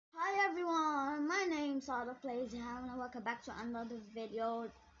everyone, my name's Sada Plays and welcome back to another video.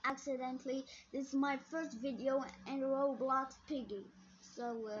 Accidentally, this is my first video in Roblox Piggy.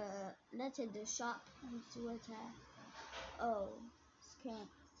 So let's hit the shop and see what's at. Oh, scan.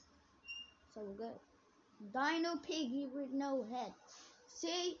 So good. Dino Piggy with no head.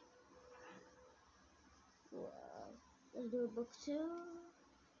 See? Well, let's do book 2.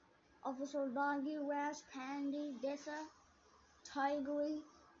 Officer Doggy, Rash, Candy, Dessa, Tigery.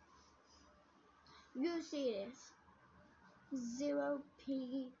 You see this. 0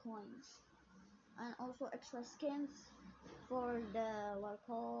 piggy coins, and also extra skins for the what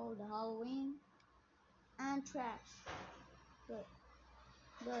called the Halloween and traps. Good,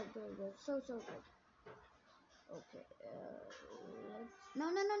 so good. Okay, no.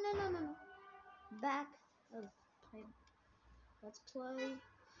 Back. Oh, play. Let's play.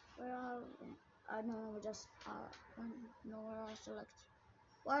 Well, I know just no, where I select.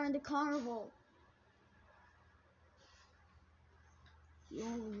 We're in the carnival.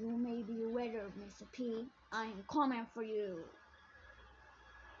 You may be aware, Mr. P. I'm coming for you.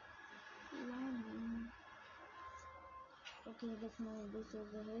 Okay, let's move this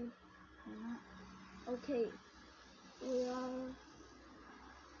over here. Okay, we are.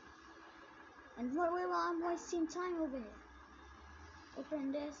 And what will I'm wasting time over here?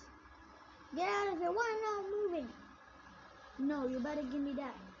 Open this. Get out of here! Why not moving? No, you better give me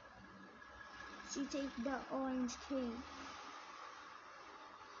that. She take the orange key.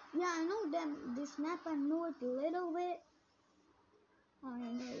 Yeah, I know them. This map I know it a little bit. I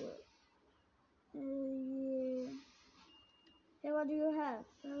know it. Yeah. Hey, what do you have?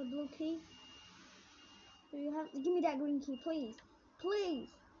 You have a blue key? Do you have? Give me that green key, please. Please.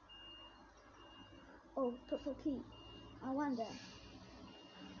 Oh, purple key. I want that.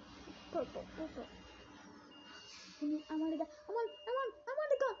 Purple. Give me. I want the gun. I want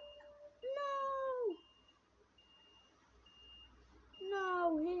the gun.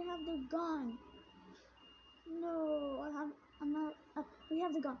 No, he have the gun. No, I'm not. We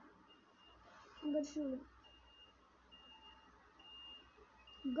have the gun. I'm gonna shoot him.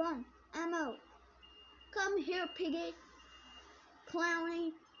 Gun, ammo. Come here, piggy.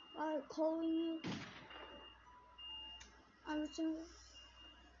 Clowny, calling you.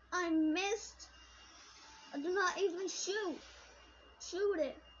 I missed. I do not even shoot. Shoot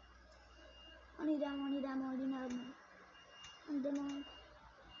it. I need ammo. I'm done.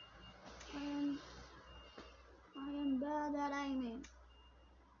 I am bad at aiming.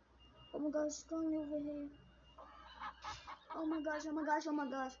 Oh my gosh, it's going over here. Oh my gosh.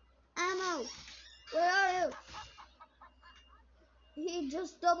 Ammo! Where are you? He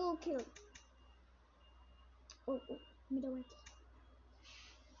just double killed. Oh, give me the red key.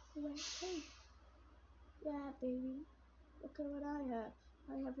 Red key. Yeah, baby. Look at what I have.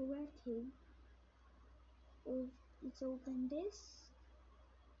 I have a red key. Oh, let's open this.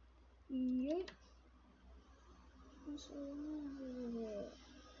 Yep.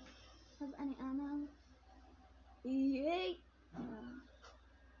 Have any ammo? Yay!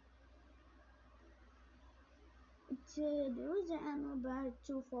 There is an ammo, but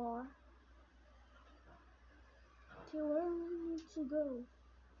too far. Okay, where do we need to go?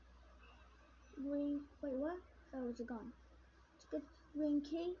 Wait, what? Oh, it's a gun. It's good. Green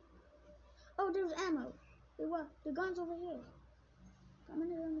key. Oh, there's ammo. Wait, what? The gun's over here. Come in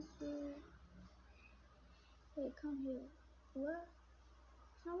here, Mr. Hey, come here. What?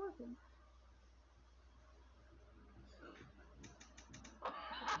 It's not working.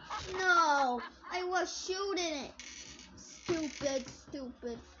 No, I was shooting it. Stupid.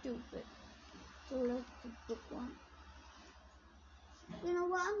 So let's do book 1. You know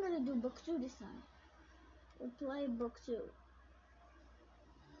what? I'm gonna do book 2 this time. We'll play book 2.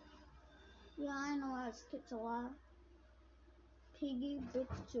 Yeah, I know I skipped a lot. Piggy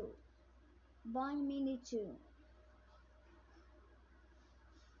book 2. Buy mini 2.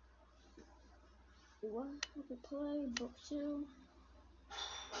 What? We can play book 2.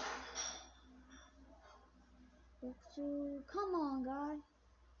 Book 2. Come on, guys.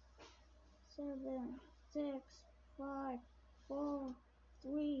 7, 6, 5, 4,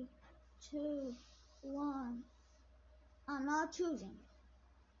 3, 2, 1. I'm not choosing.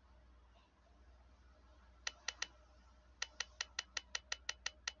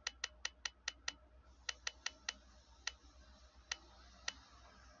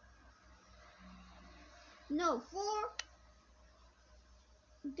 No, 4.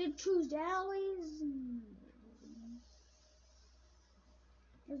 Did choose the alleys.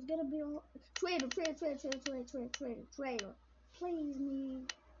 There's gonna be a traitor. Please me.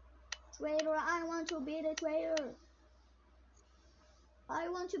 Traitor, I want to be the traitor. I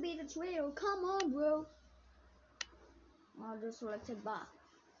want to be the trio. Come on, bro. Oh, just selected back.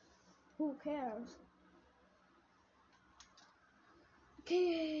 Who cares?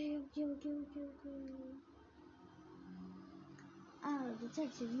 Okay.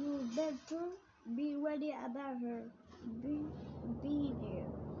 Detective, you better be ready about her being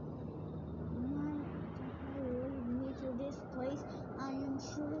here. Lead me to this place. I am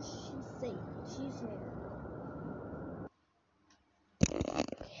sure she's safe. She's here.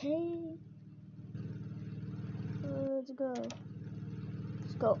 Okay. Let's go.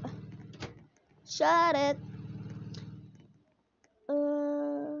 Let's go. Shut it.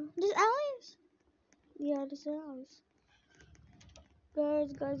 This Alice? Yeah, this Alice.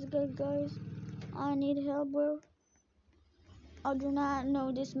 Guys. I need help, bro. I do not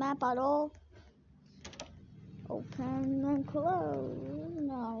know this map at all. Open and close.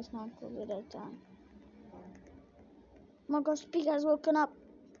 No, it's not closed at that time. Oh my gosh, Pig has woken up.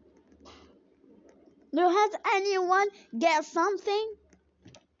 No, has anyone get something?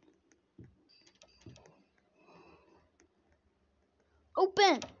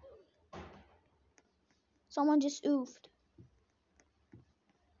 Open. Someone just oofed.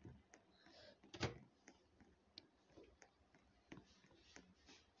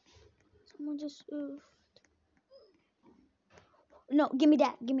 Someone just oofed. No, give me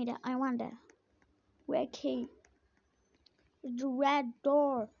that. I want that. Red key. The red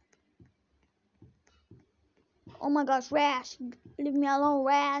door. Oh my gosh, Rash. Leave me alone,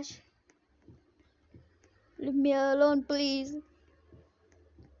 Rash. Leave me alone, please.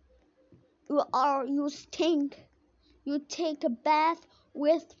 You stink. You take a bath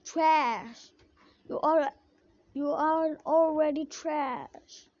with trash. You are already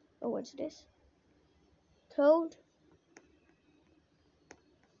trash. Oh, what's this? Code.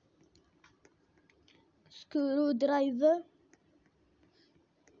 Screwdriver.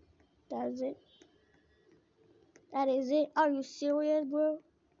 That's it. That is it. Are you serious, bro?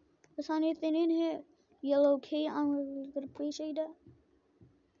 There's anything in here? Yellow key. I'm really gonna appreciate that.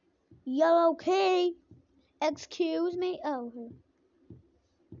 Yellow key. Excuse me. Oh, here.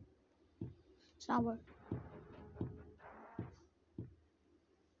 It's not working.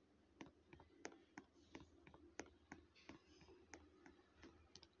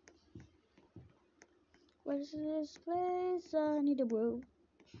 Where's this place? I need a brew.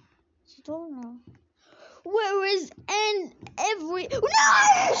 She told me. Where is every? No!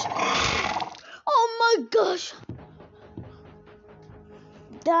 Oh my gosh!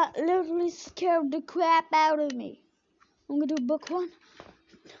 That literally scared the crap out of me. I'm gonna do book 1.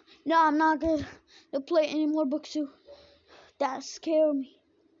 No, I'm not gonna play any more books 2. That scared me.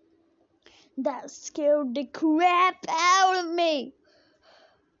 That scared the crap out of me.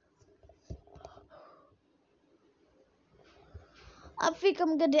 I think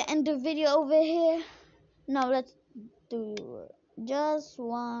I'm gonna end the video over here. No, let's do just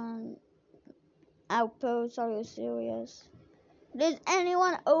one outpost. Are you serious? Did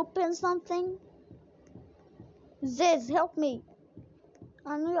anyone open something? Ziz, help me.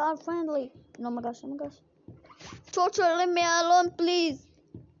 I know you are friendly. Oh my gosh. Torture, leave me alone, please.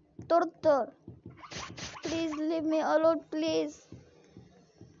 Torture. Please leave me alone, please.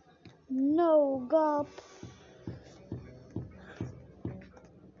 No, God.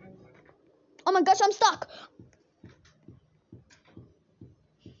 Oh my gosh, I'm stuck.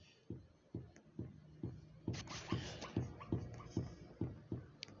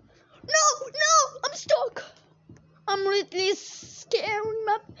 No, I'm stuck. I'm really scaring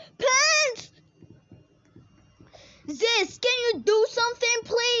my pants. Ziz, can you do something,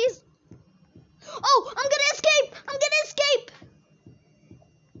 please? Oh, I'm gonna escape.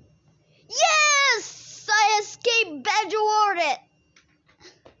 Yes, I escaped. Badge awarded.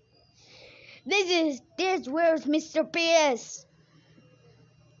 Where's Mr. PS?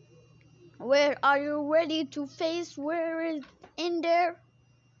 Where are you ready to face? Where is in there?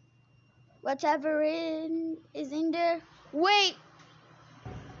 Whatever is in there. Wait,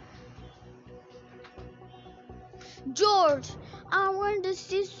 George, aren't the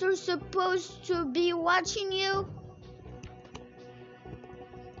sisters supposed to be watching you?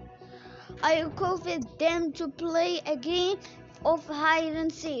 I convinced them to play a game of hide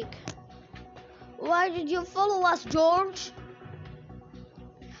and seek. Why did you follow us, George?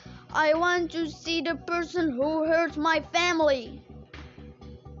 I want to see the person who hurt my family.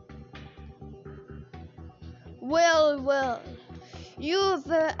 Well, you've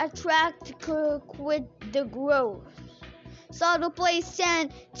attracted with the growth. So the place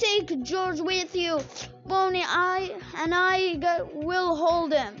 10, take George with you. Bonnie, I will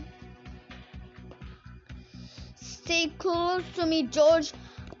hold him. stay close to me, George.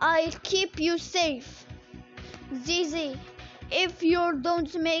 I'll keep you safe. Zizi, if you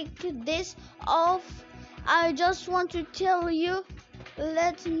don't make this off, I just want to tell you,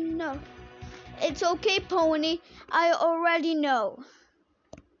 let me know. It's okay, Pony. I already know.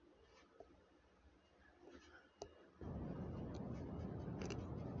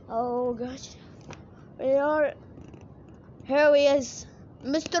 Oh gosh. Here he is,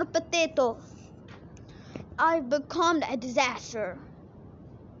 Mr. Potato. I've become a disaster.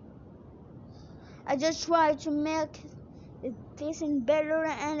 I just try to make it taste better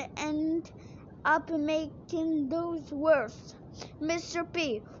and end up making those worse. Mr.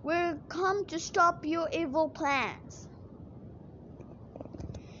 P, we've come to stop your evil plans.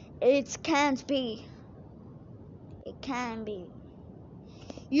 It can't be. It can be.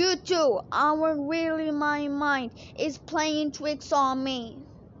 You two aren't really my mind. It's playing tricks on me.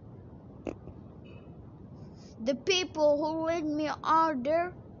 The people who lead me are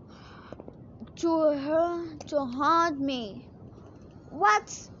there to haunt me.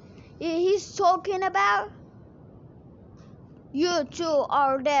 What he's talking about? You two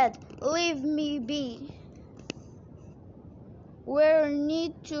are dead. Leave me be. We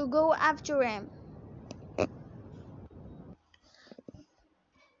need to go after him.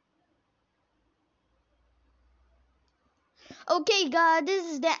 Okay, guys,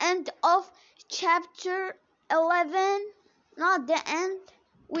 this is the end of chapter 11. Not the end.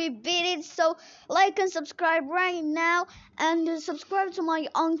 We beat it. So like and subscribe right now, and subscribe to my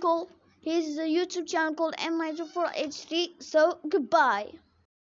uncle. His YouTube channel called M94HD. So goodbye.